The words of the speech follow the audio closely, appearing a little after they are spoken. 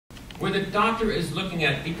where the doctor is looking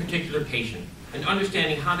at the particular patient and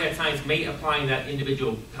understanding how that science may apply in that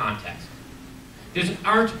individual context. There's an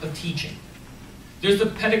art of teaching. There's the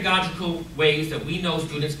pedagogical ways that we know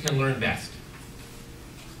students can learn best.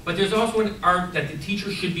 But there's also an art that the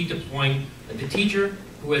teacher should be deploying, that the teacher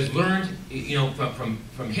who has learned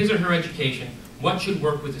from his or her education what should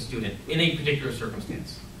work with the student in a particular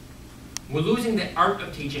circumstance. We're losing the art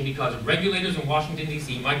of teaching because of regulators in Washington,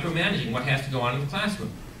 D.C. micromanaging what has to go on in the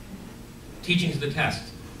classroom. Teaching to the test.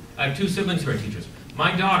 I have two siblings who are teachers.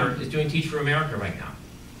 My daughter is doing Teach for America right now.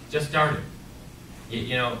 Just started.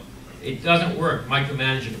 It doesn't work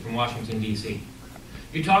micromanaging from Washington, D.C.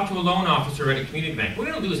 You talk to a loan officer at a community bank. We're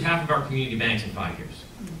going to lose half of our community banks in 5 years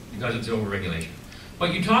because it's over-regulation.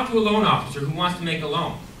 But you talk to a loan officer who wants to make a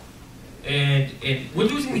loan. And we're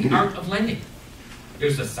losing the art of lending.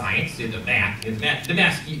 There's the science, the math,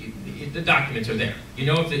 the documents are there. You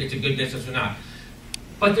know if it's a good business or not.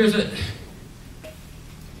 But there's an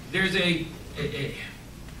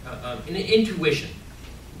intuition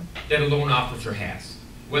that a loan officer has,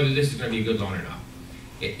 whether this is going to be a good loan or not.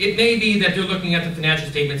 It may be that they're looking at the financial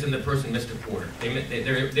statements and the person missed a quarter.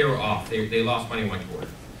 They were off. They lost money one quarter.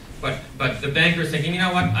 But the banker is thinking, you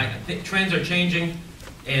know what, I think trends are changing.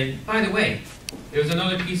 And by the way, there's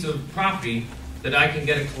another piece of property that I can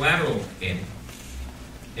get a collateral in.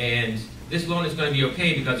 And this loan is going to be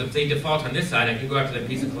okay because if they default on this side, I can go after that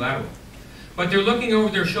piece of collateral. But they're looking over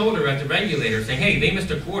their shoulder at the regulator saying, hey, they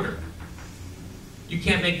missed a quarter. You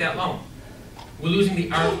can't make that loan. We're losing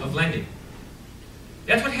the art of lending.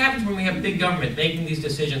 That's what happens when we have big government making these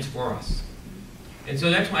decisions for us. And so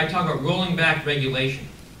that's why I talk about rolling back regulation,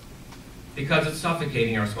 because it's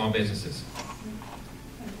suffocating our small businesses.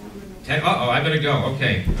 Uh-oh, I better go.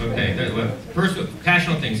 Okay. First,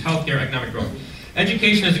 passionate things, healthcare, economic growth.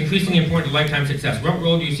 Education is increasingly important to lifetime success. What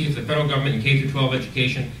role do you see for the federal government in K-12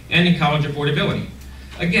 education and in college affordability?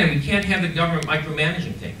 Again, we can't have the government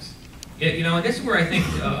micromanaging things. And this is where I think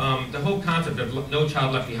the whole concept of No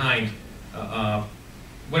Child Left Behind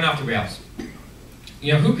went off the rails.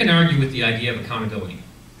 Who can argue with the idea of accountability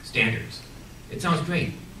standards? It sounds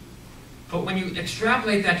great. But when you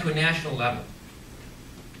extrapolate that to a national level,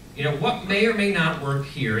 what may or may not work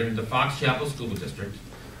here in the Fox Chapel School District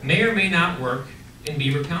may or may not work in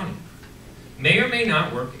Beaver County, may or may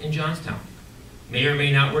not work in Johnstown, may or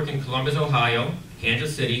may not work in Columbus, Ohio,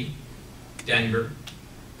 Kansas City, Denver.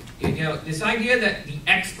 This idea that the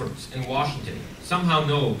experts in Washington somehow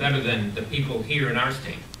know better than the people here in our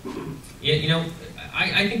state.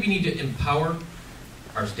 I think we need to empower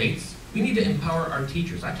our states. We need to empower our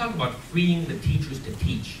teachers. I talk about freeing the teachers to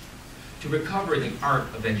teach, to recover the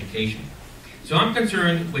art of education. So I'm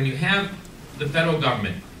concerned when you have the federal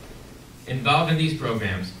government involved in these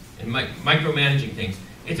programs and micromanaging things,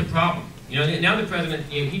 it's a problem. Now the president,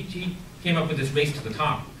 he came up with this race to the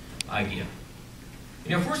top idea.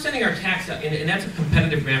 If we're sending our tax, and that's a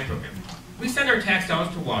competitive grant program, we send our tax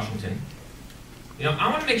dollars to Washington. I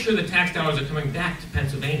want to make sure the tax dollars are coming back to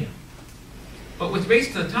Pennsylvania. But with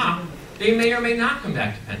race to the top, they may or may not come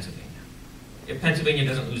back to Pennsylvania if Pennsylvania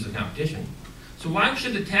doesn't lose the competition. So why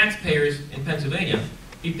should the taxpayers in Pennsylvania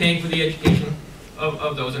be paying for the education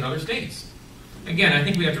of those in other states? Again, I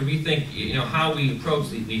think we have to rethink how we approach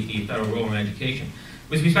the federal role in education.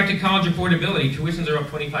 With respect to college affordability, tuitions are up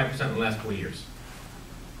 25% in the last 4 years.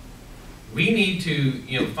 We need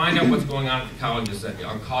to find out what's going on at the colleges that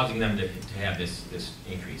are causing them to have this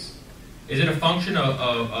increase. Is it a function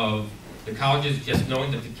of the colleges just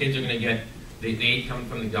knowing that the kids are going to get the aid coming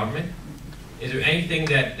from the government? Is there anything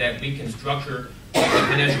that we can structure the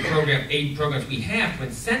financial aid programs we have to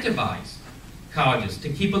incentivize colleges to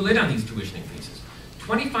keep a lid on these tuition increases?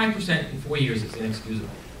 25% in 4 years is inexcusable.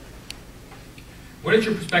 What is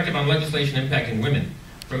your perspective on legislation impacting women,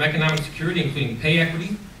 from economic security, including pay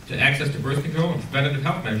equity, to access to birth control and preventative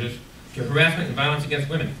health measures, to harassment and violence against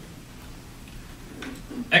women?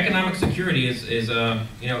 Economic security is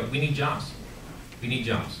we need jobs. We need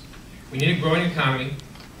jobs. We need a growing economy.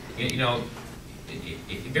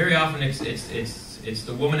 Very often it's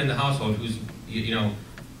the woman in the household who's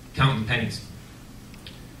counting pennies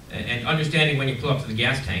and understanding when you pull up to the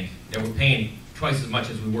gas tank that we're paying twice as much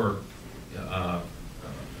as we were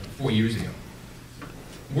 4 years ago.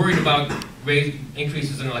 Worried about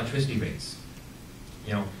increases in electricity rates.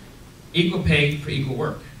 Equal pay for equal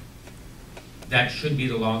work. That should be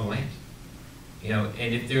the law of the land.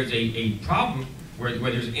 And if there's a problem where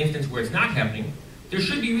there's an instance where it's not happening, there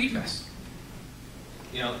should be redress.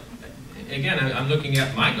 Again, I'm looking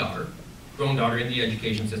at my daughter, grown daughter, in the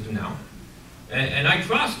education system now, and I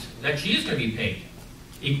trust that she is going to be paid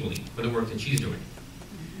equally for the work that she's doing.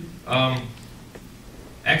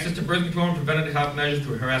 Access to birth control and preventative health measures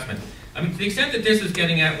to harassment. I mean, to the extent that this is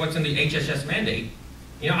getting at what's in the HHS mandate,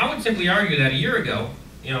 I would simply argue that a year ago,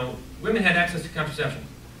 women had access to contraception.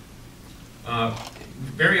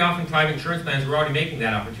 Very often private insurance plans were already making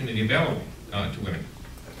that opportunity available to women.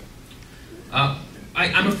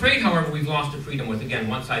 I'm afraid, however, we've lost the freedom with, again,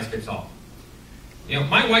 one size fits all.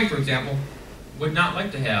 My wife, for example, would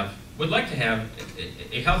like to have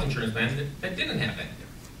a health insurance plan that didn't have that.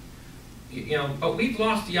 But we've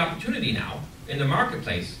lost the opportunity now in the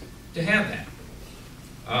marketplace to have that.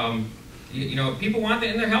 If people want that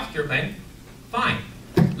in their health care plan, fine.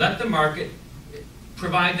 Let the market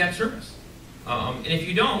provide that service. And if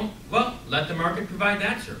you don't, well, let the market provide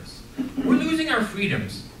that service. We're losing our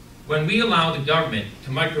freedoms when we allow the government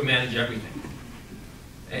to micromanage everything.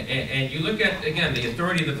 And you look at, again, the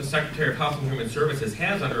authority that the Secretary of Health and Human Services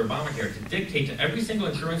has under Obamacare to dictate to every single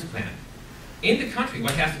insurance plan in the country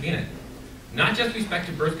what has to be in it. Not just with respect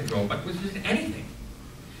to birth control, but with respect to anything.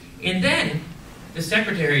 And then, the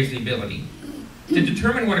Secretary has the ability to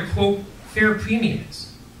determine what a, quote, fair premium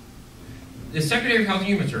is. The Secretary of Health and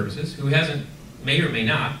Human Services, who may or may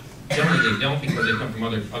not, generally they don't because they come from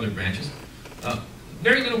other branches,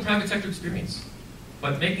 very little private sector experience.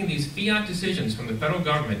 But making these fiat decisions from the federal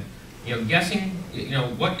government, guessing,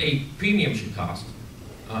 what a premium should cost,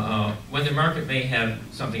 when the market may have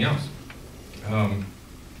something else.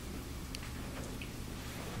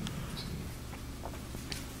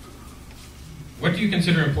 What do you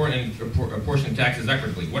consider important in apportioning taxes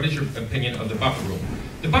equitably? What is your opinion of the buffer rule?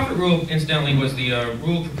 The buffer rule, incidentally, was the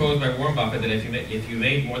rule proposed by Warren Buffett that if you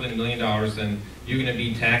made more than $1 million, then you're going to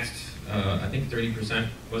be taxed, I think 30%,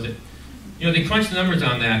 was it? They crunched the numbers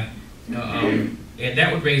on that, and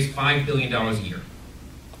that would raise $5 billion a year.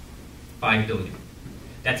 $5 billion.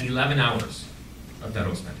 That's 11 hours of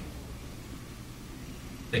federal spending.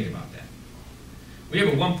 Think about that. We have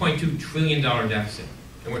a $1.2 trillion deficit,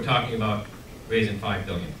 and we're talking about raising $5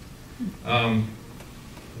 billion.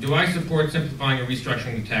 Do I support simplifying or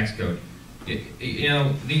restructuring the tax code?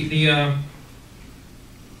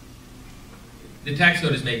 The tax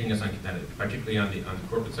code is making us uncompetitive, particularly on the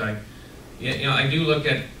corporate side. I do look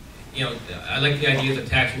at, I like the ideas of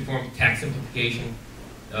tax reform, tax simplification,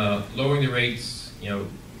 lowering the rates,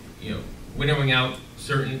 winnowing out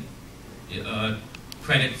certain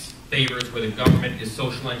credits, favors where the government is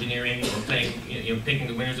social engineering or picking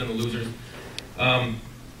the winners and the losers.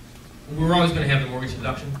 We're always going to have the mortgage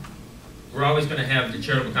deduction. We're always going to have the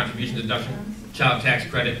charitable contribution deduction, child tax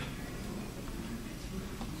credit.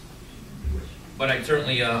 But I'd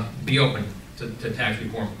certainly be open to tax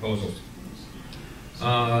reform proposals.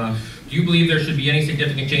 Do you believe there should be any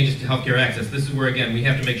significant changes to healthcare access? This is where, again, we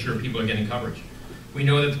have to make sure people are getting coverage. We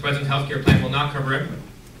know that the present healthcare plan will not cover everyone.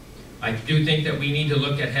 I do think that we need to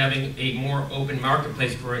look at having a more open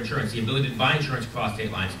marketplace for insurance, the ability to buy insurance across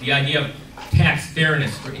state lines, the idea of tax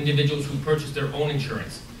fairness for individuals who purchase their own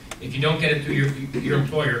insurance. If you don't get it through your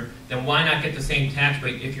employer, then why not get the same tax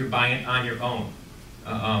rate if you're buying it on your own?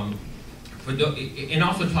 And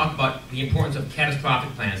also talk about the importance of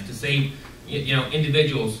catastrophic plans to save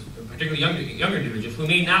individuals, particularly younger individuals, who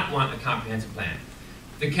may not want a comprehensive plan.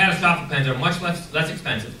 The catastrophic plans are much less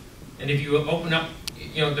expensive, and if you open up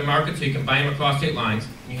the market so you can buy them across state lines,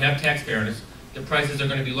 and you have tax fairness, the prices are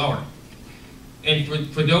going to be lower. And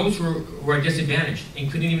for those who are disadvantaged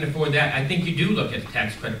and couldn't even afford that, I think you do look at the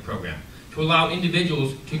tax credit program to allow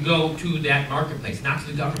individuals to go to that marketplace, not to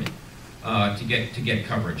the government, to get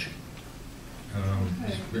coverage.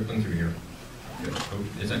 Just rippling through here.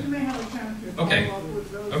 Is that? You may have a chance to okay. follow up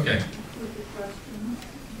with those Okay. with the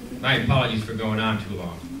questions. My apologies for going on too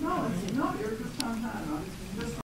long. No, you're just on time.